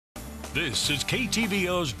This is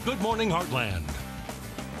KTVO's Good Morning Heartland.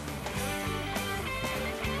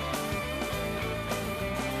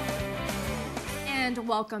 And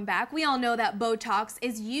welcome back. We all know that Botox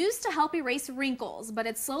is used to help erase wrinkles, but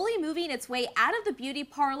it's slowly moving its way out of the beauty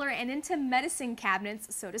parlor and into medicine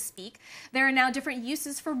cabinets, so to speak. There are now different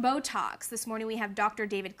uses for Botox. This morning we have Dr.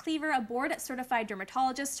 David Cleaver, a board-certified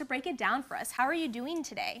dermatologist, to break it down for us. How are you doing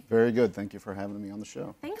today? Very good. Thank you for having me on the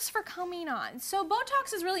show. Thanks for coming on. So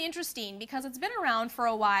Botox is really interesting because it's been around for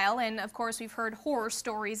a while, and of course we've heard horror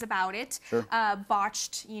stories about it, Sure.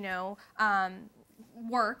 botched,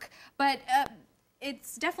 work, but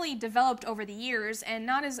it's definitely developed over the years and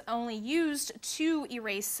not as only used to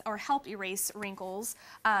erase or help erase wrinkles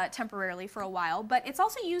temporarily for a while, but it's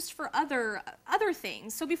also used for other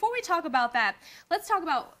things. So before we talk about that, let's talk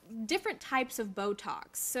about different types of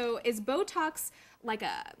Botox. So is Botox like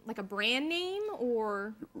a brand name,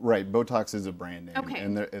 or? Right, Botox is a brand name, Okay.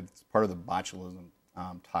 and it's part of the botulism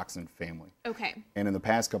toxin family. Okay. And in the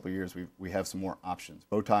past couple of years, we have some more options.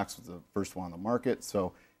 Botox was the first one on the market,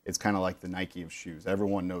 so it's kind of like the Nike of shoes.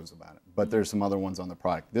 Everyone knows about it, but there's some other ones on the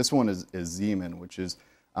product. This one is Zeman, which is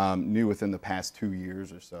new within the past 2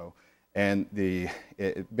 years or so, and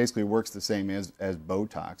it basically works the same as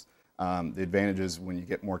Botox. The advantage is when you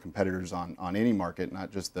get more competitors on any market,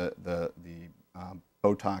 not just the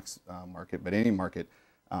Botox market, but any market,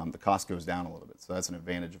 the cost goes down a little bit. So that's an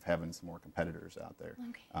advantage of having some more competitors out there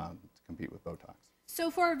to compete with Botox. So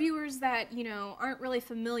for our viewers that, aren't really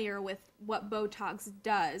familiar with what Botox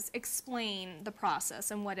does, explain the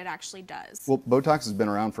process and what it actually does. Well, Botox has been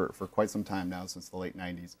around for quite some time now, since the late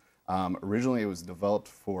 90s. Originally, it was developed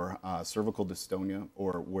for cervical dystonia,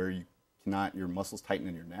 or where your muscles tighten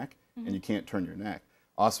in your neck and you can't turn your neck.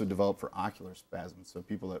 Also developed for ocular spasms, so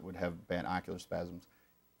people that would have bad ocular spasms.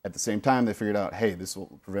 At the same time, they figured out, hey, this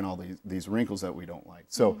will prevent all these wrinkles that we don't like.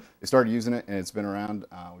 So they started using it, and it's been around.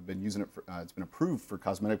 We've been using it. It's been approved for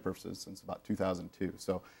cosmetic purposes since about 2002.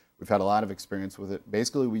 So we've had a lot of experience with it.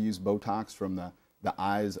 Basically, we use Botox from the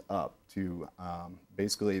eyes up to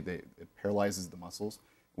basically it paralyzes the muscles.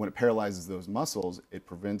 When it paralyzes those muscles, it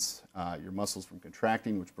prevents your muscles from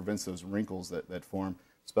contracting, which prevents those wrinkles that form,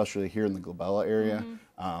 especially here in the glabella area.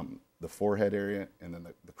 The forehead area, and then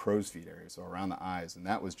the crow's feet area, so around the eyes. And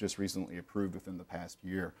that was just recently approved within the past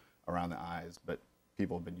year around the eyes, but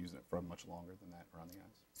people have been using it for much longer than that around the eyes.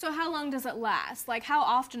 So how long does it last? Like, how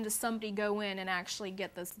often does somebody go in and actually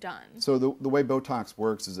get this done? So the way Botox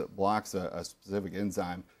works is it blocks a specific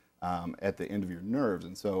enzyme at the end of your nerves,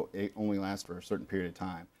 and so it only lasts for a certain period of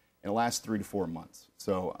time. And it lasts 3 to 4 months.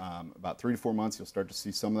 So about 3 to 4 months, you'll start to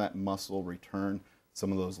see some of that muscle return,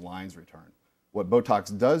 some of those lines return. What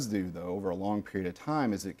Botox does do, though, over a long period of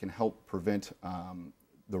time, is it can help prevent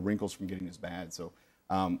the wrinkles from getting as bad. So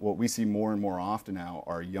what we see more and more often now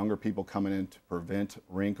are younger people coming in to prevent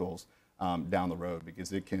wrinkles down the road,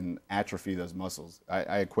 because it can atrophy those muscles.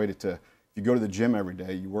 I equate it to, if you go to the gym every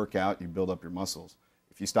day, you work out, you build up your muscles.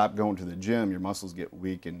 If you stop going to the gym, your muscles get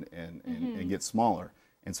weak and get smaller.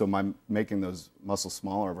 And so by making those muscles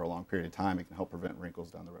smaller over a long period of time, it can help prevent wrinkles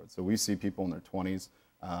down the road. So we see people in their 20s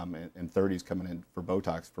and 30s coming in for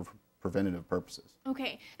Botox for preventative purposes.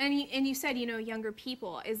 Okay, and you said, younger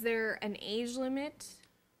people. Is there an age limit?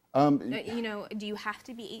 Do you have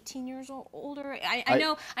to be 18 years or older? I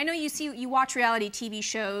know you watch reality TV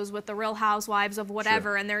shows with the Real Housewives of whatever,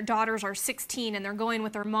 Sure. and their daughters are 16 and they're going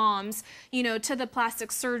with their moms, to the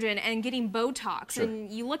plastic surgeon and getting Botox, Sure.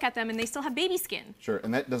 and you look at them and they still have baby skin. Sure,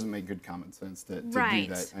 and that doesn't make good common sense to Right.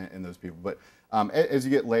 do that in those people. But as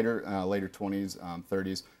you get later 20s,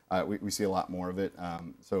 30s, we see a lot more of it.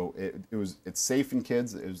 So it's safe in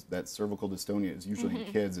kids. That cervical dystonia is usually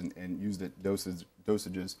in kids, and used at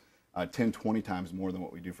dosages 10, 20 times more than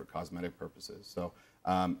what we do for cosmetic purposes. So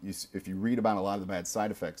if you read about a lot of the bad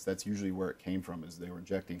side effects, that's usually where it came from, is they were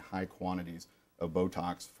injecting high quantities of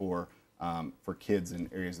Botox for kids in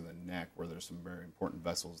areas of the neck where there's some very important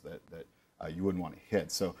vessels that you wouldn't want to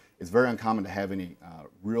hit. So it's very uncommon to have any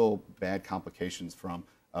real bad complications from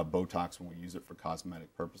Botox when we use it for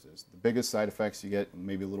cosmetic purposes. The biggest side effects you get,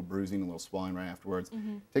 maybe a little bruising, a little swelling right afterwards.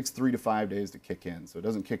 Takes 3 to 5 days to kick in, so it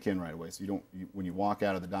doesn't kick in right away. So when you walk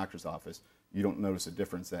out of the doctor's office, you don't notice a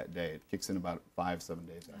difference that day. It kicks in about 5-7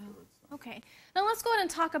 days afterwards. Okay, now let's go ahead and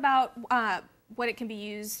talk about what it can be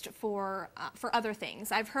used for other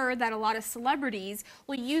things. I've heard that a lot of celebrities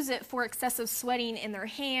will use it for excessive sweating in their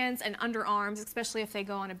hands and underarms, especially if they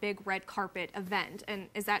go on a big red carpet event. And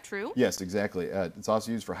is that true? Yes, exactly. It's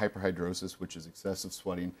also used for hyperhidrosis, which is excessive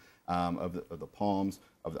sweating of the palms,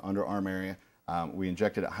 of the underarm area. We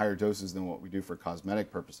inject it at higher doses than what we do for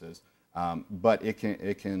cosmetic purposes. But it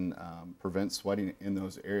can prevent sweating in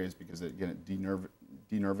those areas because again it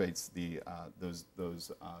denervates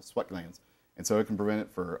those sweat glands, and so it can prevent it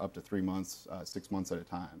for up to 3 months, 6 months at a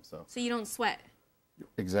time. So you don't sweat.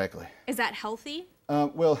 Exactly. Is that healthy?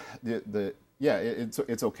 Well,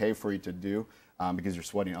 it's okay for you to do because you're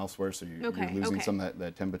sweating elsewhere, so you're losing some of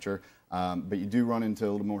that temperature. But you do run into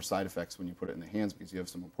a little more side effects when you put it in the hands because you have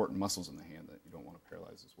some important muscles in the hand that you don't want to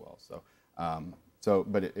paralyze as well. So,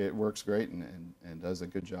 but it works great and does a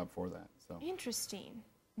good job for that. So interesting.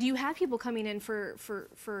 Do you have people coming in for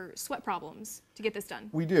sweat problems to get this done?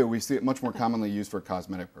 We do. We see it much more commonly used for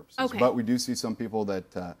cosmetic purposes. But we do see some people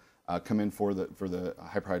that come in for the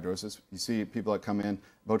hyperhidrosis. You see people that come in.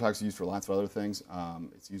 Botox is used for lots of other things.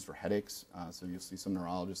 It's used for headaches. So you'll see some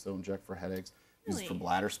neurologists that inject for headaches. Used for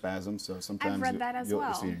bladder spasms. So sometimes I've read that as well.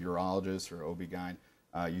 You'll see a urologist or OB-GYN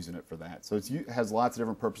using it for that. So it has lots of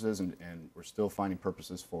different purposes, and we're still finding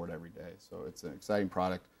purposes for it every day. So it's an exciting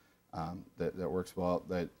product that works well.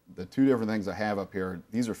 The two different things I have up here,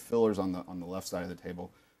 these are fillers on the left side of the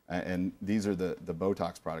table, and these are the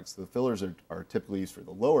Botox products. The fillers are typically used for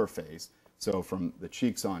the lower face, so from the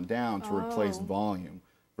cheeks on down to replace volume,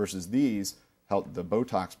 versus these the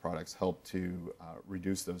Botox products help to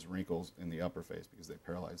reduce those wrinkles in the upper face because they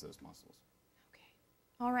paralyze those muscles.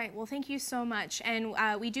 All right, well, thank you so much. And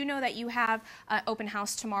we do know that you have an open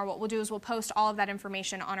house tomorrow. What we'll do is we'll post all of that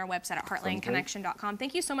information on our website at heartlandconnection.com.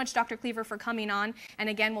 Thank you so much, Dr. Cleaver, for coming on. And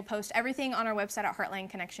again, we'll post everything on our website at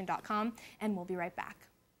heartlandconnection.com, and we'll be right back.